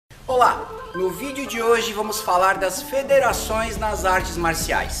Olá! No vídeo de hoje vamos falar das federações nas artes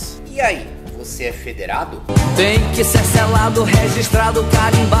marciais. E aí, você é federado? Tem que ser selado, registrado,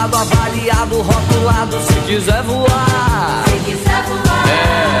 carimbado, avaliado, rotulado, se quiser voar. Se quiser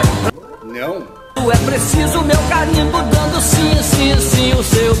voar. Não? É preciso meu carimbo dando sim, sim, sim. O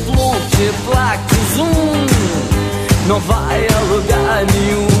seu plute, plaque, zoom, não vai a lugar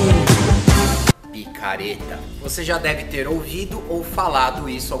nenhum. Picareta. Você já deve ter ouvido ou falado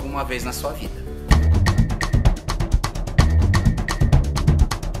isso alguma vez na sua vida.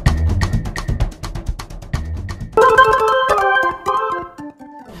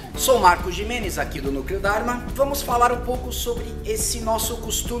 Sou Marcos Jimenez, aqui do Núcleo Dharma. Vamos falar um pouco sobre esse nosso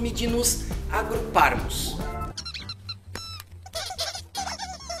costume de nos agruparmos.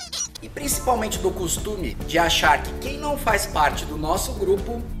 E principalmente do costume de achar que quem não faz parte do nosso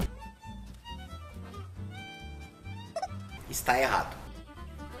grupo está errado.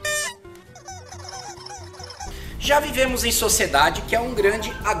 Já vivemos em sociedade que é um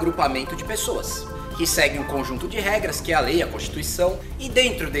grande agrupamento de pessoas, que seguem um conjunto de regras que é a lei, a Constituição, e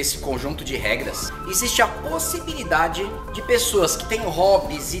dentro desse conjunto de regras existe a possibilidade de pessoas que têm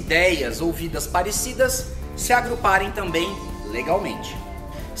hobbies, ideias ou vidas parecidas se agruparem também legalmente.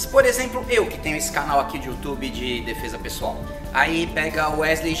 Se, por exemplo, eu que tenho esse canal aqui de YouTube de defesa pessoal, aí pega o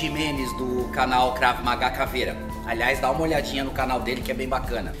Wesley Jimenez do canal Krav Maga Caveira, aliás, dá uma olhadinha no canal dele que é bem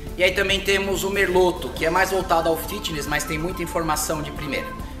bacana. E aí também temos o Merloto, que é mais voltado ao fitness, mas tem muita informação de primeira.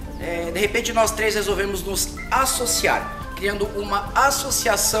 De repente nós três resolvemos nos associar, criando uma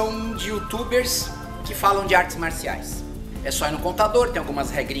associação de youtubers que falam de artes marciais. É só ir no contador, tem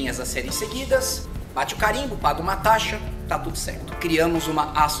algumas regrinhas a serem seguidas, bate o carimbo, paga uma taxa, tá tudo certo. Criamos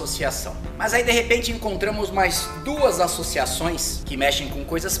uma associação. Mas aí de repente encontramos mais duas associações que mexem com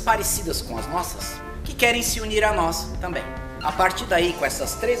coisas parecidas com as nossas, que querem se unir a nós também. A partir daí, com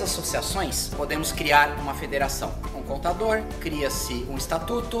essas três associações, podemos criar uma federação. Um contador, cria-se um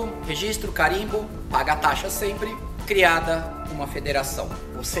estatuto, registro, carimbo, paga a taxa sempre, criada uma federação.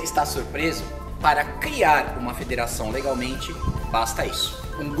 Você está surpreso? Para criar uma federação legalmente, basta isso.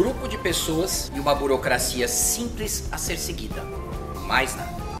 Um grupo de pessoas e uma burocracia simples a ser seguida. Mais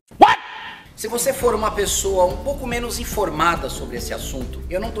nada. Se você for uma pessoa um pouco menos informada sobre esse assunto,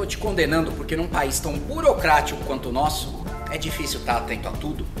 eu não estou te condenando porque num país tão burocrático quanto o nosso, é difícil estar atento a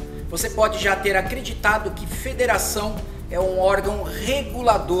tudo. Você pode já ter acreditado que federação é um órgão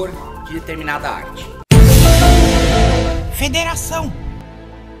regulador de determinada arte. Federação.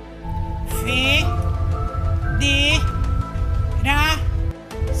 Federação.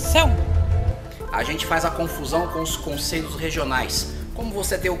 A gente faz a confusão com os conselhos regionais. Como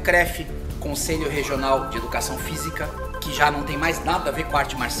você tem o CREF, Conselho Regional de Educação Física, que já não tem mais nada a ver com a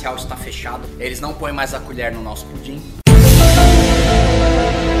arte marcial, está fechado. Eles não põem mais a colher no nosso pudim.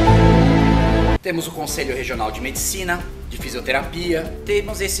 Temos o Conselho Regional de Medicina, de Fisioterapia.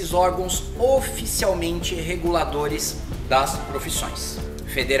 Temos esses órgãos oficialmente reguladores das profissões.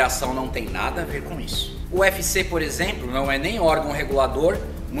 Federação não tem nada a ver com isso. O UFC, por exemplo, não é nem órgão regulador,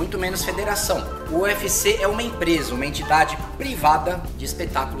 muito menos federação. O UFC é uma empresa, uma entidade privada de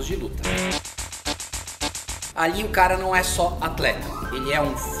espetáculos de luta. Ali o cara não é só atleta, ele é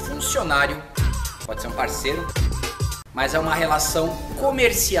um funcionário, pode ser um parceiro, mas é uma relação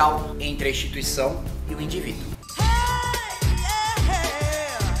comercial entre a instituição e o indivíduo.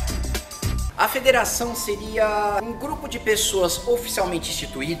 A federação seria um grupo de pessoas oficialmente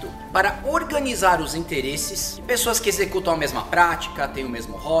instituído para organizar os interesses de pessoas que executam a mesma prática, têm o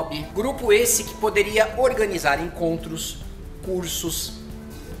mesmo hobby. Grupo esse que poderia organizar encontros, cursos,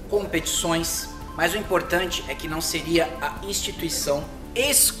 competições, mas o importante é que não seria a instituição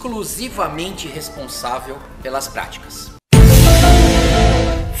exclusivamente responsável pelas práticas.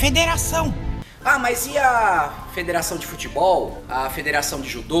 Federação. Ah, mas e a federação de futebol? A federação de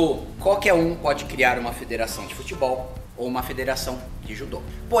judô? Qualquer um pode criar uma federação de futebol ou uma federação de judô.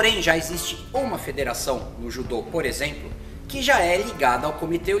 Porém, já existe uma federação no judô, por exemplo, que já é ligada ao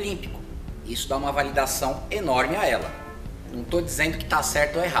Comitê Olímpico. Isso dá uma validação enorme a ela. Não estou dizendo que está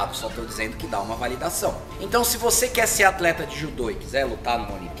certo ou errado, só estou dizendo que dá uma validação. Então, se você quer ser atleta de judô e quiser lutar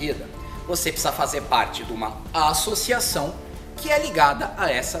numa Olimpíada, você precisa fazer parte de uma associação que é ligada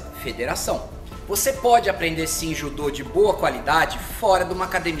a essa federação. Você pode aprender sim judô de boa qualidade fora de uma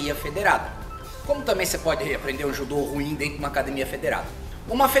academia federada. Como também você pode aprender um judô ruim dentro de uma academia federada.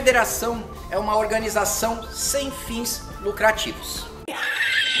 Uma federação é uma organização sem fins lucrativos.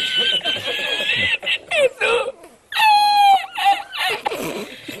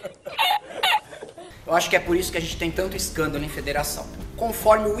 Eu acho que é por isso que a gente tem tanto escândalo em federação.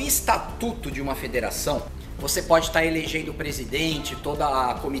 Conforme o estatuto de uma federação, Você pode estar elegendo o presidente, toda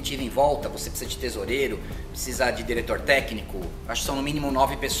a comitiva em volta, você precisa de tesoureiro, precisa de diretor técnico, acho que são no mínimo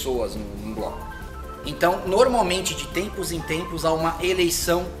 9 pessoas num bloco. Então, normalmente, de tempos em tempos, há uma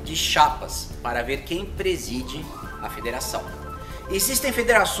eleição de chapas para ver quem preside a federação. Existem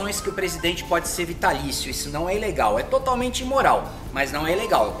federações que o presidente pode ser vitalício, isso não é ilegal, é totalmente imoral, mas não é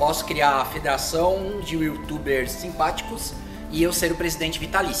ilegal. Eu posso criar a federação de youtubers simpáticos e eu ser o presidente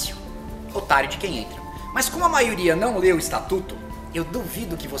vitalício, otário de quem entra. Mas como a maioria não leu o estatuto, eu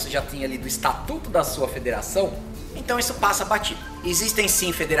duvido que você já tenha lido o estatuto da sua federação, então isso passa batido. Existem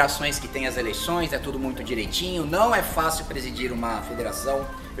sim federações que têm as eleições, é tudo muito direitinho, não é fácil presidir uma federação.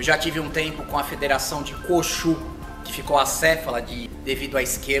 Eu já tive um tempo com a federação de Coxu, que ficou acéfala devido a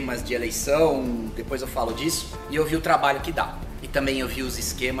esquemas de eleição, depois eu falo disso, e eu vi o trabalho que dá. E também eu vi os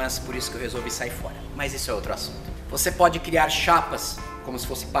esquemas, por isso que eu resolvi sair fora. Mas isso é outro assunto. Você pode criar chapas, como se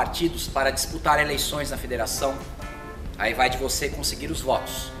fossem partidos, para disputar eleições na federação. Aí vai de você conseguir os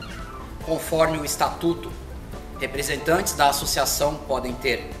votos. Conforme o estatuto, representantes da associação podem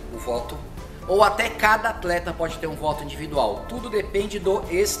ter o voto, ou até cada atleta pode ter um voto individual. Tudo depende do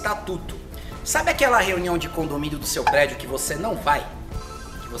estatuto. Sabe aquela reunião de condomínio do seu prédio que você não vai?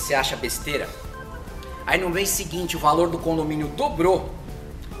 Que você acha besteira? Aí no mês seguinte o valor do condomínio dobrou.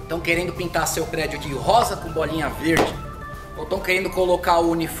 Estão querendo pintar seu prédio de rosa com bolinha verde. Ou estão querendo colocar o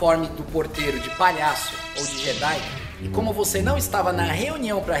uniforme do porteiro de palhaço ou de Jedi. E como você não estava na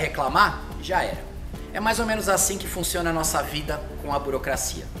reunião para reclamar, já era. É mais ou menos assim que funciona a nossa vida com a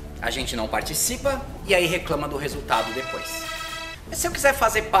burocracia. A gente não participa e aí reclama do resultado depois. Mas se eu quiser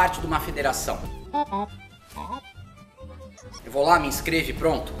fazer parte de uma federação, eu vou lá, me inscrevo e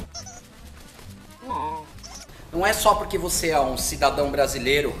pronto? Não é só porque você é um cidadão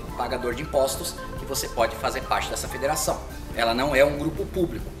brasileiro, pagador de impostos, que você pode fazer parte dessa federação. Ela não é um grupo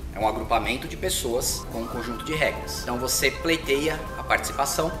público, é um agrupamento de pessoas com um conjunto de regras. Então você pleiteia a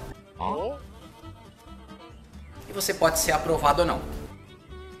participação e você pode ser aprovado ou não.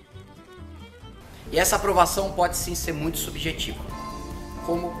 E essa aprovação pode sim ser muito subjetiva.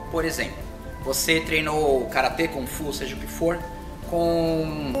 Como, por exemplo, você treinou karatê, kung fu, seja o que for, com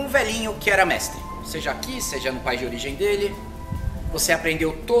um velhinho que era mestre. Seja aqui, seja no país de origem dele. Você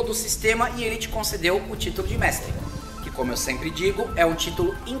aprendeu todo o sistema e ele te concedeu o título de mestre. Que, como eu sempre digo, é um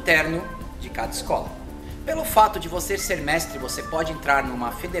título interno de cada escola. Pelo fato de você ser mestre, você pode entrar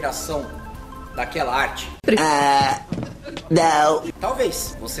numa federação daquela arte? Não.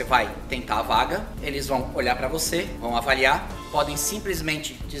 Talvez. Você vai tentar a vaga, eles vão olhar pra você, vão avaliar, podem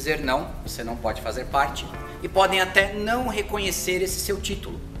simplesmente dizer não, você não pode fazer parte, e podem até não reconhecer esse seu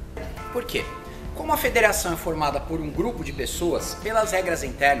título. Por quê? Como a federação é formada por um grupo de pessoas, pelas regras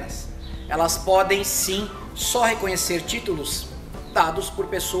internas, elas podem sim só reconhecer títulos dados por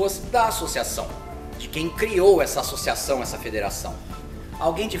pessoas da associação, de quem criou essa associação, essa federação.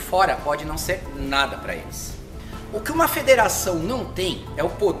 Alguém de fora pode não ser nada para eles. O que uma federação não tem é o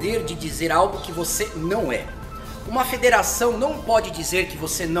poder de dizer algo que você não é. Uma federação não pode dizer que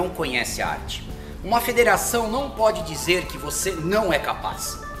você não conhece a arte. Uma federação não pode dizer que você não é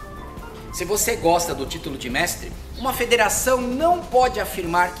capaz. Se você gosta do título de mestre, uma federação não pode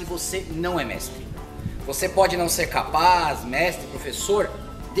afirmar que você não é mestre. Você pode não ser capaz, mestre, professor,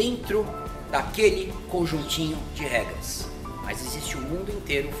 dentro daquele conjuntinho de regras. Mas existe o mundo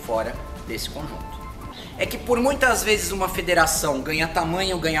inteiro fora desse conjunto. É que por muitas vezes uma federação ganha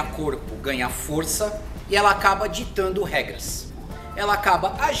tamanho, ganha corpo, ganha força e ela acaba ditando regras. Ela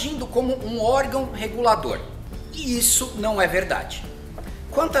acaba agindo como um órgão regulador. E isso não é verdade.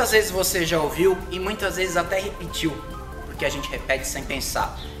 Quantas vezes você já ouviu e muitas vezes até repetiu, porque a gente repete sem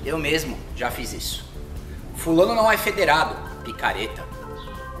pensar. Eu mesmo já fiz isso. Fulano não é federado, picareta.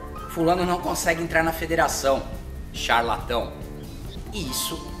 Fulano não consegue entrar na federação, charlatão. E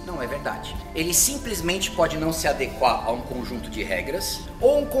isso não é verdade. Ele simplesmente pode não se adequar a um conjunto de regras,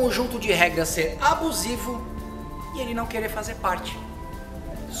 ou um conjunto de regras ser abusivo e ele não querer fazer parte.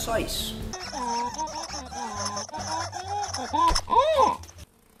 Só isso.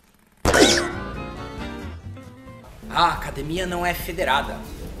 A academia não é federada.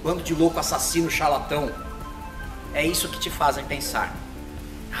 Bando de louco, assassino, charlatão. É isso que te fazem pensar.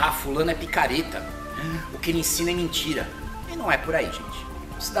 Ah, fulano é picareta. O que ele ensina é mentira. E não é por aí, gente.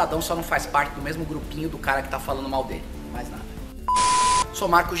 O cidadão só não faz parte do mesmo grupinho do cara que tá falando mal dele. Mais nada. Sou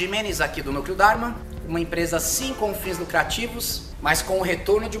Marco Jimenez, aqui do Núcleo Dharma. Uma empresa sim com fins lucrativos, mas com o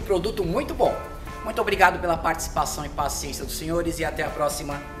retorno de um produto muito bom. Muito obrigado pela participação e paciência dos senhores e até a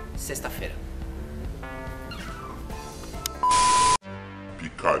próxima sexta-feira.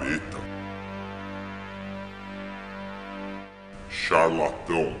 Picareta,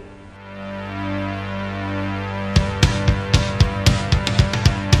 charlatão.